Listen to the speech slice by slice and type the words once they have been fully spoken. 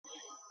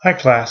Hi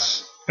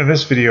class, in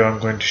this video I'm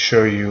going to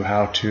show you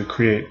how to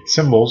create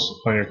symbols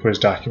on your quiz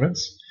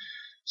documents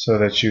so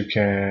that you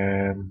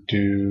can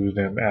do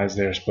them as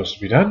they're supposed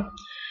to be done.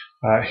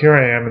 Here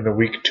I am in the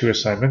week 2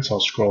 assignments. I'll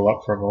scroll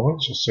up for a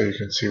moment just so you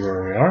can see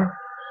where we are.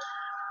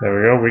 There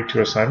we go, week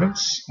 2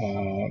 assignments.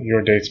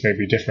 Your dates may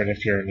be different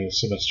if you're in a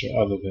semester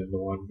other than the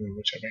one in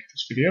which I make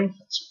this video.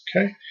 That's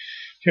okay.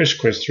 Here's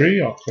quiz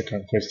 3. I'll click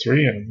on quiz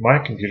 3 and my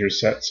computer is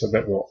set so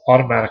that we'll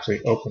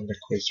automatically open the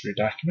quiz 3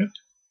 document.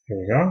 Here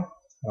we go.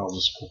 I'll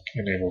just click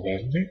Enable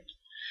Validate.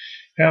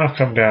 And I'll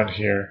come down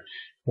here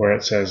where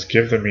it says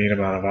give the mean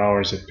amount of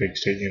hours at Big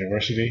State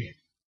University.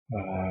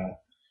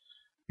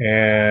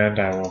 And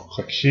I will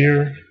click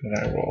here and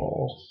I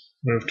will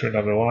move to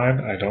another line.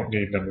 I don't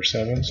need number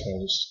 7, so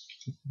I'll just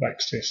click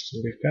backspace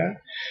to delete that.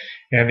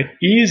 And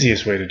the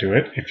easiest way to do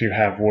it, if you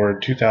have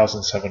Word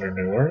 2007 or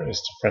newer, is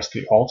to press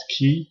the Alt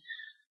key,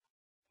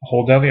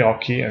 hold down the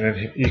Alt key, and then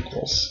hit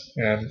equals.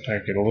 And I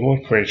get a little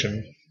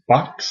equation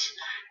box.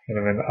 And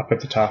then up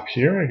at the top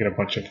here, I get a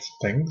bunch of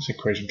things,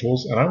 equation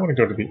tools, and I want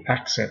to go to the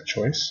accent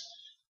choice.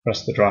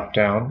 Press the drop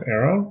down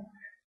arrow,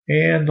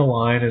 and the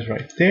line is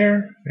right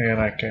there, and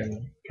I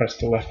can press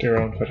the left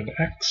arrow and put an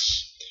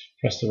X,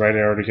 press the right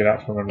arrow to get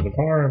out from under the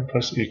bar, and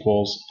press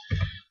equals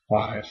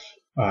 5.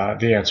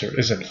 The answer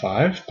isn't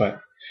 5, but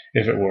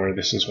if it were,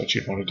 this is what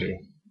you'd want to do.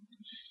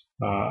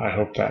 I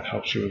hope that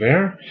helps you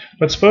there.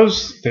 But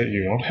suppose that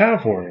you don't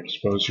have Word.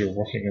 Suppose you're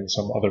working in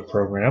some other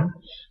program.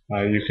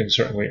 You can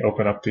certainly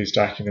open up these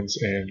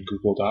documents in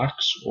Google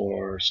Docs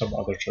or some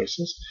other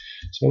choices.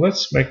 So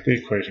let's make the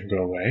equation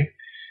go away.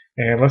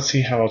 And let's see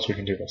how else we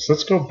can do this.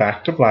 Let's go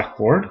back to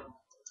Blackboard.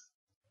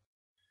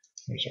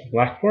 There's our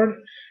Blackboard.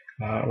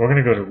 We're going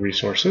to go to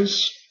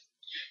Resources.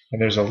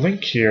 And there's a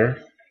link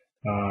here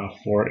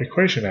for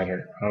Equation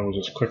Editor. I will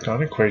just click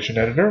on Equation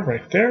Editor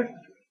right there.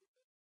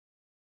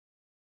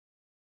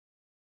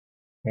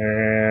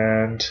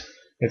 And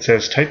it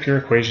says type your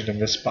equation in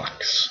this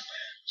box.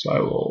 So I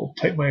will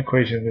type my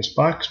equation in this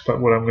box,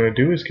 but what I'm going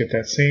to do is get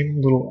that same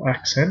little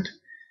accent,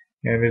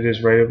 and it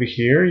is right over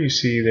here. You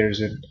see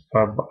there's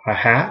a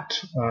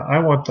hat. I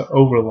want the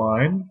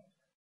overline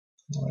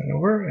right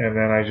over, and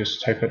then I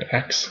just type an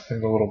X in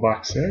the little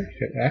box there,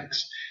 hit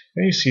X,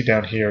 and you see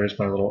down here is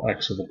my little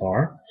X with a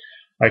bar.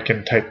 I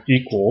can type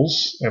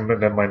equals and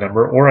then my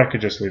number, or I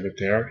could just leave it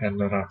there, and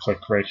then I'll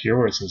click right here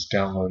where it says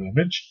download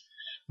image.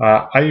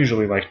 I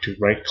usually like to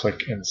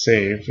right-click and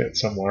save it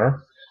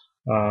somewhere.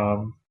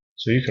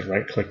 So you could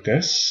right-click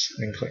this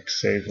and click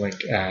Save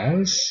Link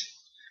As.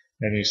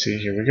 And you see,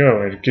 here we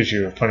go. It gives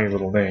you a funny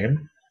little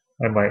name.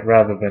 I might,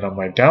 rather than on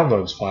my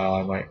downloads file,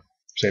 I might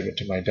save it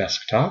to my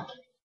desktop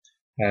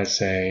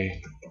as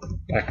a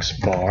X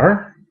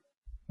bar.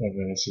 And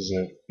then this is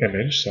an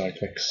image, so I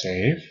click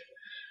Save.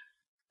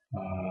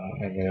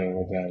 And then it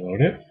will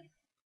download it.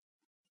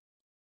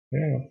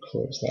 And I'll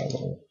close that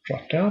little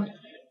drop down.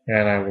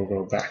 And I will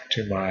go back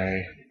to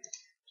my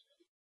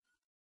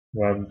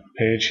web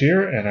page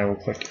here, and I will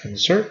click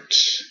Insert,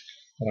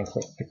 and I'll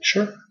click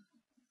Picture.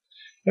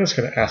 And it's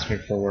going to ask me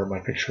for where my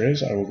picture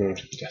is. I will go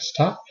to the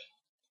desktop,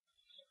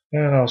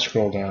 and I'll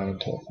scroll down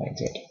until it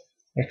finds it.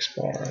 X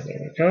bar, there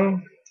we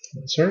go.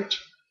 Insert,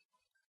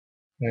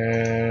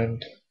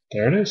 and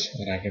there it is.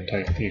 And I can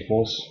type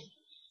equals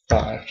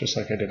 5, just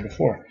like I did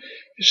before.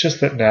 It's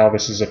just that now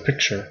this is a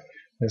picture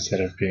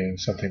instead of being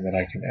something that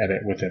I can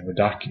edit within the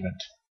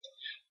document.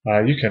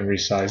 You can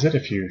resize it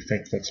if you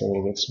think that's a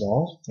little bit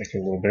small, make it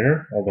a little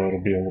bigger, although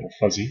it'll be a little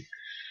fuzzy,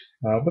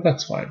 but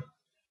that's fine.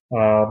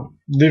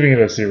 Leaving it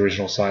as the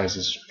original size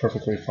is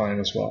perfectly fine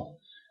as well.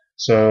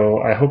 So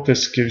I hope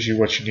this gives you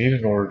what you need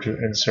in order to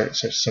insert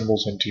such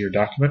symbols into your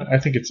document. I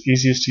think it's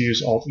easiest to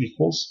use Alt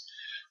equals,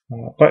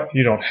 but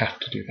you don't have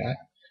to do that.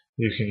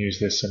 You can use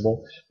this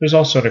symbol. There's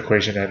also an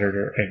equation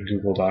editor in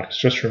Google Docs.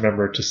 Just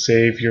remember to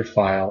save your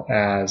file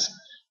as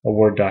a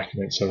Word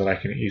document so that I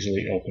can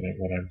easily open it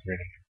when I'm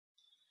grading it.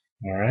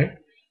 All right.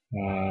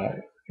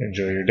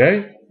 Enjoy your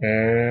day,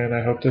 and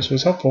I hope this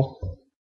was helpful.